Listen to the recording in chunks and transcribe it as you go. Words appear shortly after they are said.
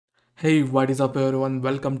Hey, what is up everyone?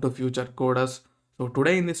 Welcome to Future Coders. So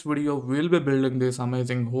today in this video, we'll be building this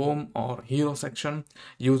amazing home or hero section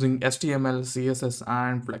using HTML, CSS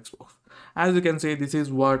and FlexBox. As you can see, this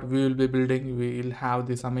is what we will be building. We'll have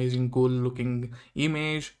this amazing cool looking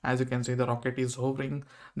image. As you can see, the rocket is hovering.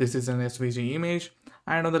 This is an SVG image.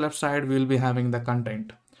 And on the left side, we'll be having the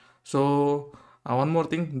content. So one more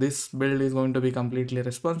thing, this build is going to be completely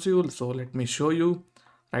responsive. So let me show you.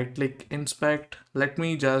 Right click, inspect. Let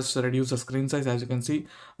me just reduce the screen size. As you can see,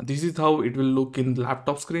 this is how it will look in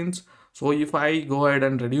laptop screens. So if I go ahead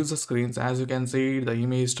and reduce the screens, as you can see, the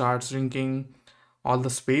image starts shrinking, all the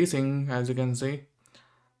spacing, as you can see.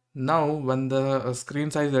 Now when the screen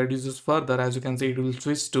size reduces further, as you can see, it will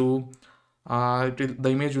switch to the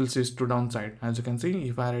image will switch to downside. As you can see,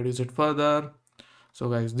 if I reduce it further, so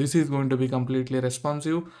guys, this is going to be completely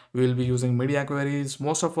responsive. We will be using media queries.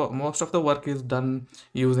 Most of the work is done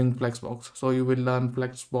using Flexbox. So you will learn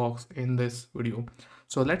Flexbox in this video.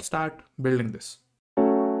 So let's start building this.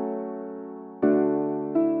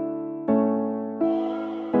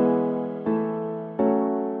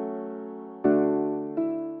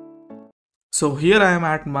 So here I am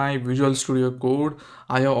at my Visual Studio Code.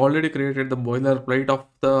 I have already created the boilerplate of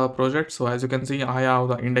the project. So as you can see, I have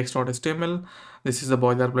the index.html. This is the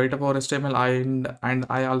boilerplate of our HTML, and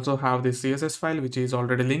I also have this CSS file which is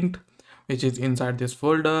already linked, which is inside this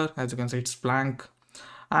folder. As you can see, it's blank.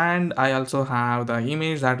 And I also have the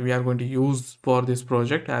image that we are going to use for this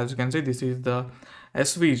project. As you can see, this is the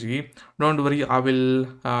SVG. Don't worry, I will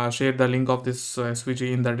share the link of this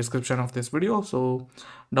SVG in the description of this video. So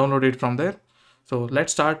download it from there. So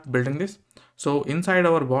let's start building this. So inside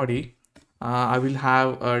our body, I will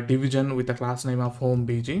have a division with a class name of home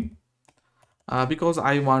bg. Because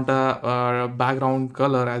I want a background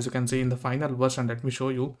color. As you can see in the final version, let me show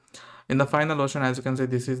you. In the final version, as you can see,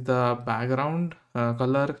 this is the background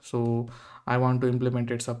color. So I want to implement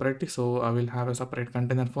it separately. So I will have a separate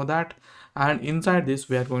container for that. And inside this,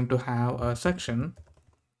 we are going to have a section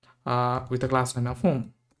with a class name of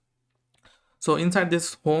home. So inside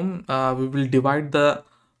this home, we will divide the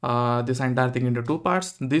this entire thing into two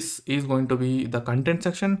parts. This is going to be the content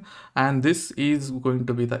section and this is going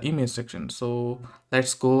to be the image section. So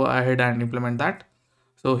let's go ahead and implement that.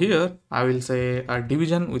 So here I will say a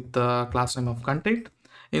division with the class name of content.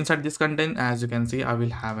 Inside this content, as you can see, I will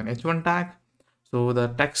have an h1 tag. So the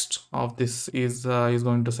text of this is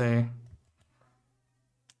going to say,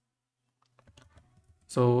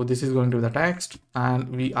 so this is going to be the text, and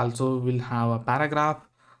we also will have a paragraph.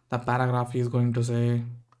 The paragraph is going to say,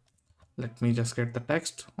 let me just get the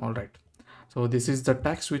text. All right. So this is the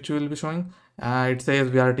text which we will be showing. It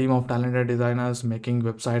says we are a team of talented designers making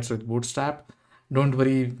websites with Bootstrap. Don't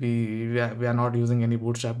worry, we are not using any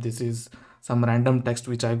Bootstrap. This is some random text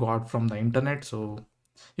which I got from the internet. So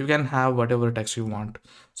you can have whatever text you want.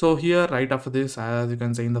 So here right after this, as you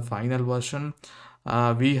can see in the final version,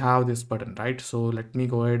 we have this button, right? So let me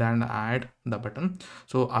go ahead and add the button.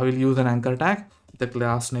 So I will use an anchor tag, the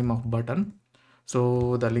class name of button.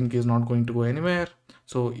 So the link is not going to go anywhere.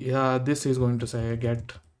 So yeah, this is going to say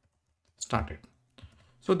get started.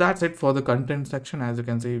 So that's it for the content section. As you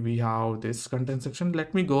can see, we have this content section.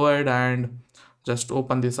 Let me go ahead and just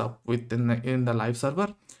open this up in the live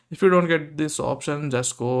server. If you don't get this option,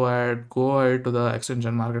 just go ahead to the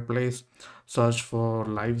extension marketplace, search for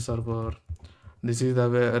live server. This is a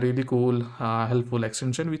really cool, helpful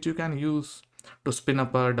extension which you can use to spin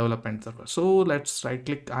up a development server. So let's right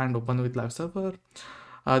click and open with live server.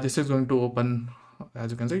 This is going to open,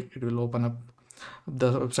 as you can see, it will open up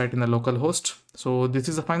the website in the local host. So this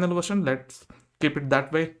is the final version. Let's keep it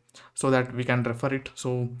that way so that we can refer it.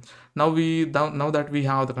 So now that we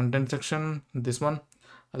have the content section, this one,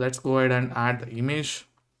 let's go ahead and add the image.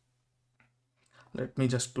 Let me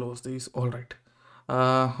just close these. All right.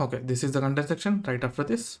 Okay, this is the content section. Right after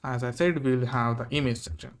this, as I said, we will have the image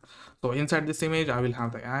section. So inside this image, I will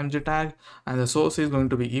have the img tag, and the source is going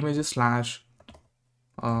to be images slash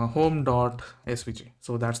home.svg.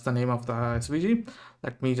 So that's the name of the svg.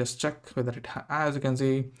 Let me just check whether it as you can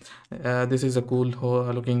see, this is a cool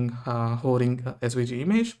looking hovering svg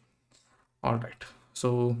image. All right.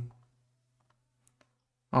 So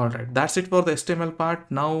all right, that's it for the HTML part.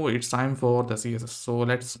 Now it's time for the CSS. So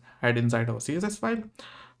let's head inside our CSS file.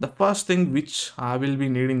 The first thing which I will be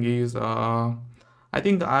needing is I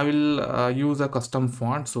think I will use a custom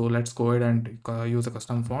font. So let's go ahead and use a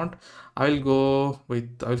custom font. I will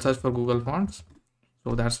search for Google Fonts.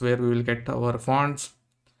 So that's where we will get our fonts.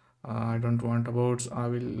 I don't want about, I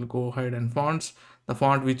will go ahead and fonts. The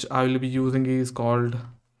font which I will be using is called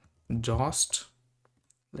Jost.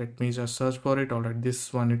 Let me just search for it. All right,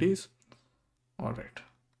 this one it is. All right.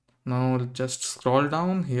 Now just scroll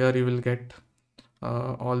down here, you will get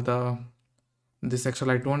all this extra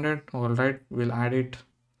light 200. All right, we'll add it.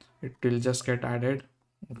 It will just get added.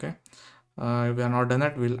 Okay, if we are not done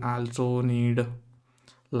that, we'll also need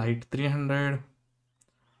light 300,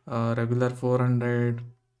 regular 400,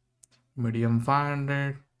 medium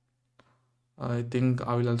 500. I think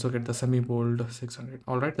I will also get the semi bold 600.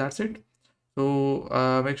 All right, that's it.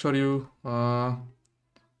 So make sure you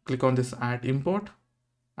click on this add import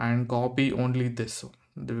and copy only this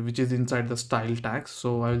one, which is inside the style tags.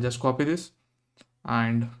 So I will just copy this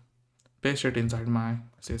and paste it inside my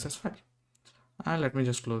CSS file. And let me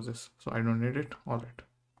just close this, so I don't need it. All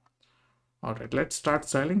right, let's start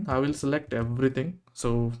styling. I will select everything.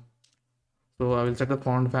 So I will set the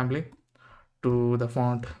font family to the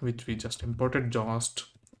font which we just imported, Jost,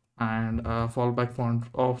 and fallback font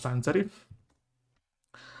of sans serif.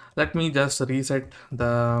 Let me just reset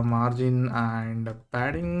the margin and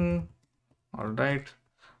padding. All right,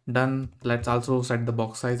 done. Let's also set the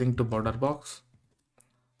box sizing to border box,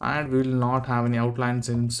 and we will not have any outline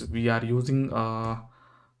since we are using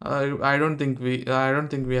I don't think we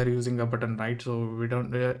are using a button, right? So we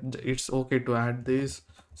don't it's okay to add this.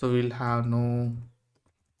 So we'll have no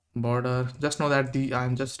border. Just know that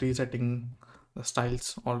I'm just resetting the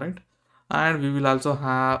styles. All right, and we will also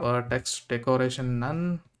have a text decoration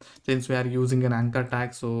none since we are using an anchor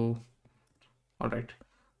tag. So all right,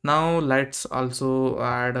 now let's also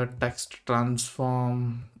add a text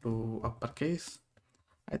transform to uppercase.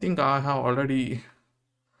 I think I have already,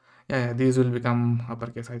 yeah, these will become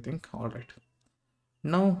uppercase, I think. All right,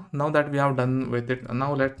 now that we have done with it,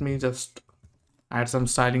 now let me just add some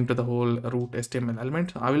styling to the whole root HTML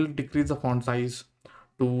element. I will decrease the font size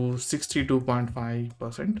to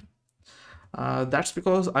 62.5%. That's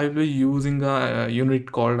because I will be using a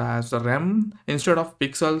unit called as rem instead of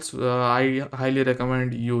pixels. I highly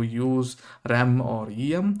recommend you use rem or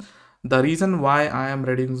em. The reason why I am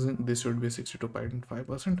reducing this should be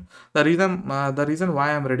 62.5%. The reason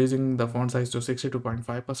why I'm reducing the font size to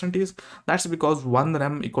 62.5% is that's because one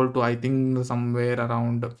rem equal to, I think, somewhere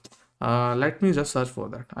around let me just search for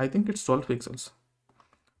that. I think it's 12 pixels.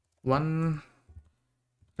 One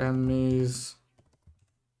rem is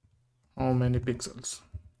how many pixels?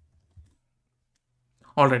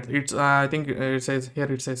 All right, it's I think it says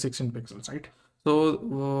here, it says 16 pixels, right? So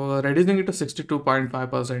reducing it to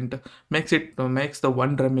 62.5% makes the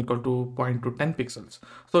one rem equal to 0.210 pixels.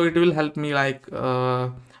 So it will help me like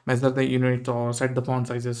measure the units or set the font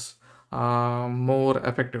sizes more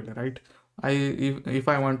effectively, right? If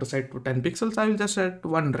I want to set to 10 pixels, I will just set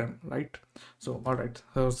one rem, right? So all right,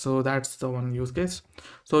 so that's the one use case.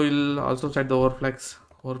 So we'll also set the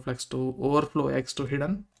overflow x to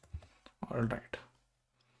hidden. All right,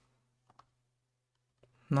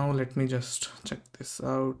 now let me just check this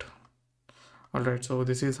out. All right, so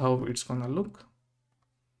this is how it's gonna look.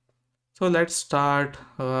 So let's start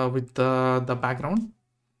with the background.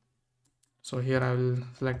 So here I will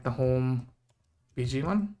select the home PG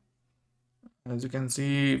one. As you can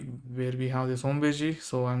see, where we have this home PG,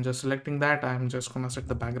 so I'm just selecting that. I'm just gonna set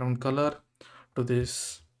the background color to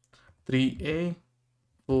this 3A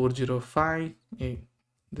 405A.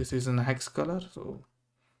 This is in hex color, so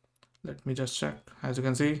let me just check. As you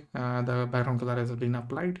can see, the background color has been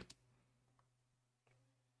applied.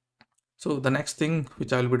 So the next thing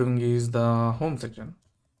which I'll be doing is the home section.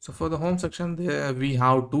 So for the home section, there we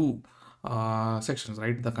have two sections,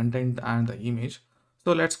 right? The content and the image.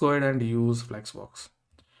 So let's go ahead and use FlexBox.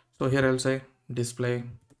 So here I'll say display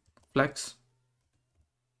flex,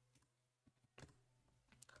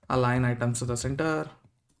 align items to the center,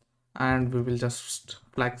 and we will just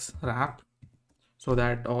flex wrap so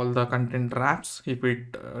that all the content wraps if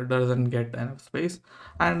it doesn't get enough space.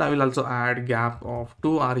 And I will also add gap of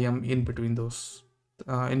 2 rem in between those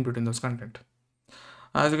content.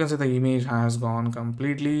 As you can see, the image has gone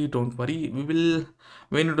completely. Don't worry, we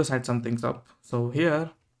need to set some things up. So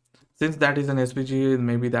here, since that is an SVG,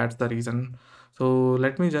 maybe that's the reason. So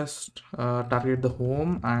let me just target the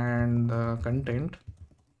home and the content.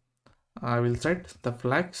 I will set the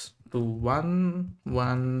flex to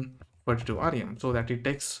 142 rem so that it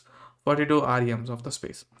takes 42 rems of the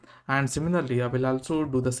space. And similarly, I will also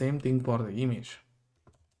do the same thing for the image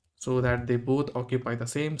so that they both occupy the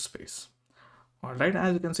same space. All right,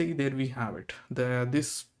 as you can see, there we have it.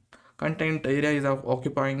 This content area is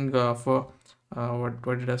occupying for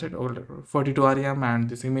what did I say? 42 rem, and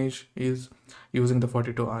this image is using the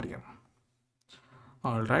 42 rem.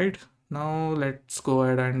 All right, now let's go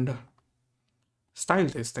ahead and style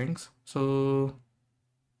these things. So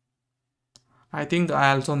I think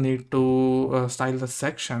I also need to style the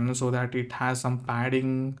section so that it has some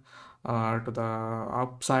padding to the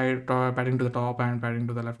upside, padding to the top and padding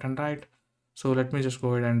to the left and right. So let me just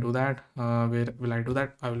go ahead and do that. Where will I do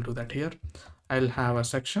that? I will do that here. I'll have a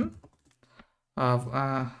section of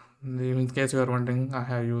in case you are wondering, I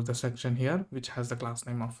have used the section here which has the class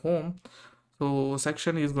name of home. So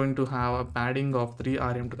section is going to have a padding of 3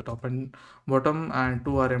 rem to the top and bottom and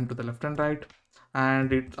 2 rem to the left and right,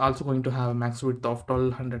 and it's also going to have a max width of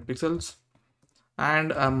 1200 pixels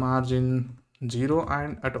and a margin 0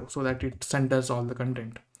 and auto, so that it centers all the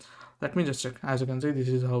content. Let me just check. As you can see, this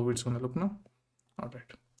is how it's going to look now. All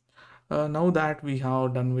right, now that we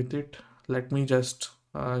have done with it, let me just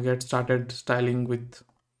get started styling with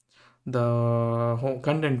the home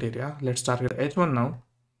content area. Let's start with h1 now,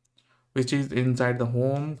 which is inside the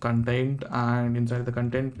home content, and inside the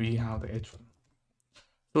content we have the h1.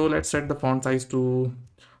 So let's set the font size to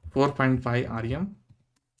 4.5 rem.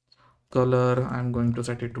 Color, I'm going to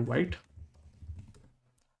set it to white,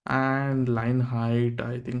 and line height,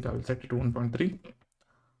 I think I will set it to 1.3.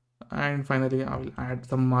 And finally I will add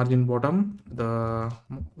some margin bottom, the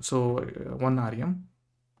 1 rem.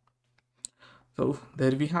 So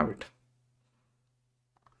there we have it.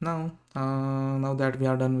 Now that we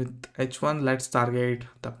are done with h1, let's target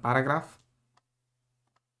the paragraph,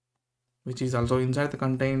 which is also inside the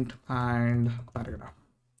content and paragraph.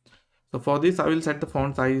 So for this I will set the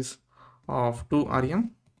font size of 2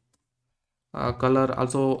 rem. Color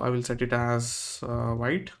also I will set it as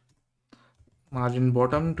white. Margin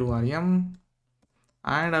bottom 2 rem,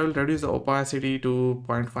 and I will reduce the opacity to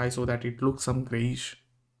 0.5 so that it looks some grayish.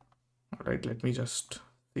 All right, let me just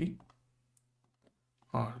see.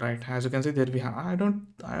 All right, as you can see, there we have, I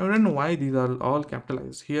don't know why these are all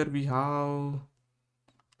capitalized. Here we have,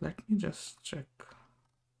 let me just check.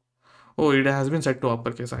 Oh, it has been set to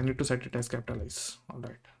uppercase. I need to set it as capitalized. All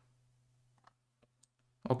right.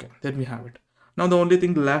 Okay, there we have it. Now the only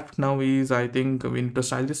thing left now is, I think we need to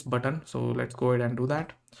style this button. So let's go ahead and do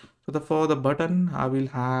that. So for the button, I will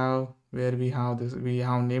have, where we have this, we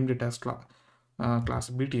have named it as class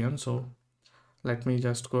btn. So let me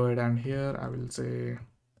just go ahead and here I will say,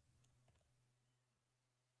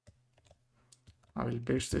 I will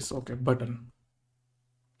paste this. Okay, button.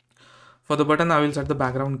 For the button, I will set the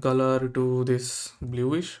background color to this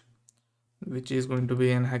bluish, which is going to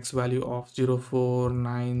be an hex value of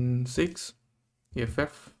 0496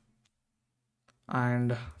 ff,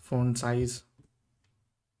 and font size,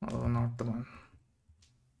 oh, not the one,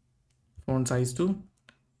 font size 2,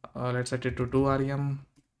 let's set it to 2 rem.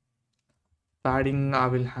 Padding, I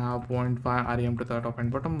will have 0.5 rem to the top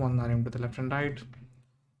and bottom, 1 rem to the left and right,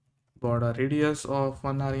 border radius of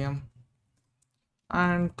 1 rem,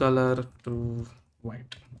 and color to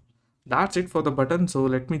white. That's it for the button. So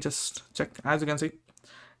let me just check. As you can see,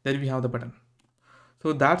 there we have the button.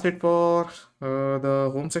 So that's it for the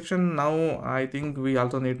home section. Now I think we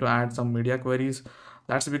also need to add some media queries.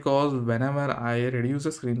 That's because whenever I reduce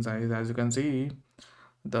the screen size, as you can see,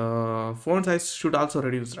 the font size should also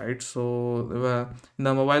reduce, right? So in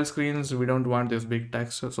the mobile screens, we don't want this big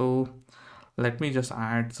text. So let me just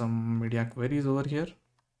add some media queries over here.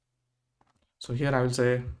 So here I will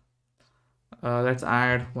say, let's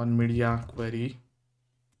add one media query,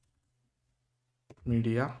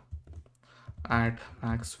 media at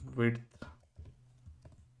max width.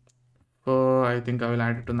 I think I will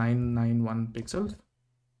add it to 991 pixels,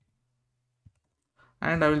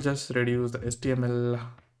 and I will just reduce the HTML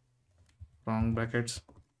wrong brackets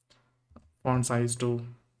font size to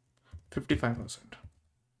 55%.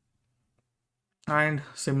 And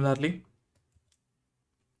similarly,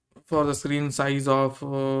 for the screen size of,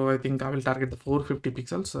 I think I will target the 450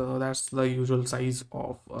 pixels. So that's the usual size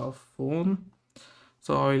of a phone.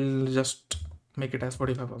 So I will just make it as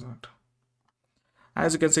 45%.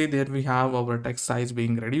 As you can see, there we have our text size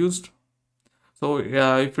being reduced. So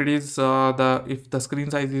if it is if the screen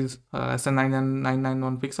size is less than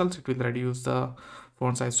 991 pixels, it will reduce the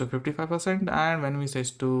font size to 55%, and when we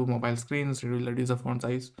switch to mobile screens, it will reduce the font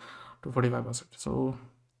size to 45%. So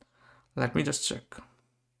let me just check.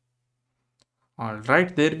 All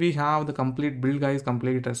right, there we have the complete build, guys,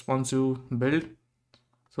 complete responsive build.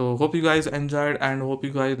 So hope you guys enjoyed and hope you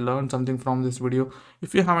guys learned something from this video.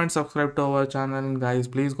 If you haven't subscribed to our channel, guys,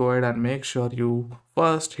 please go ahead and make sure you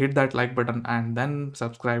first hit that like button and then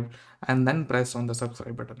subscribe and then press on the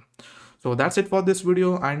subscribe button. So that's it for this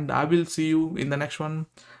video, and I will see you in the next one.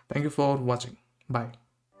 Thank you for watching. Bye.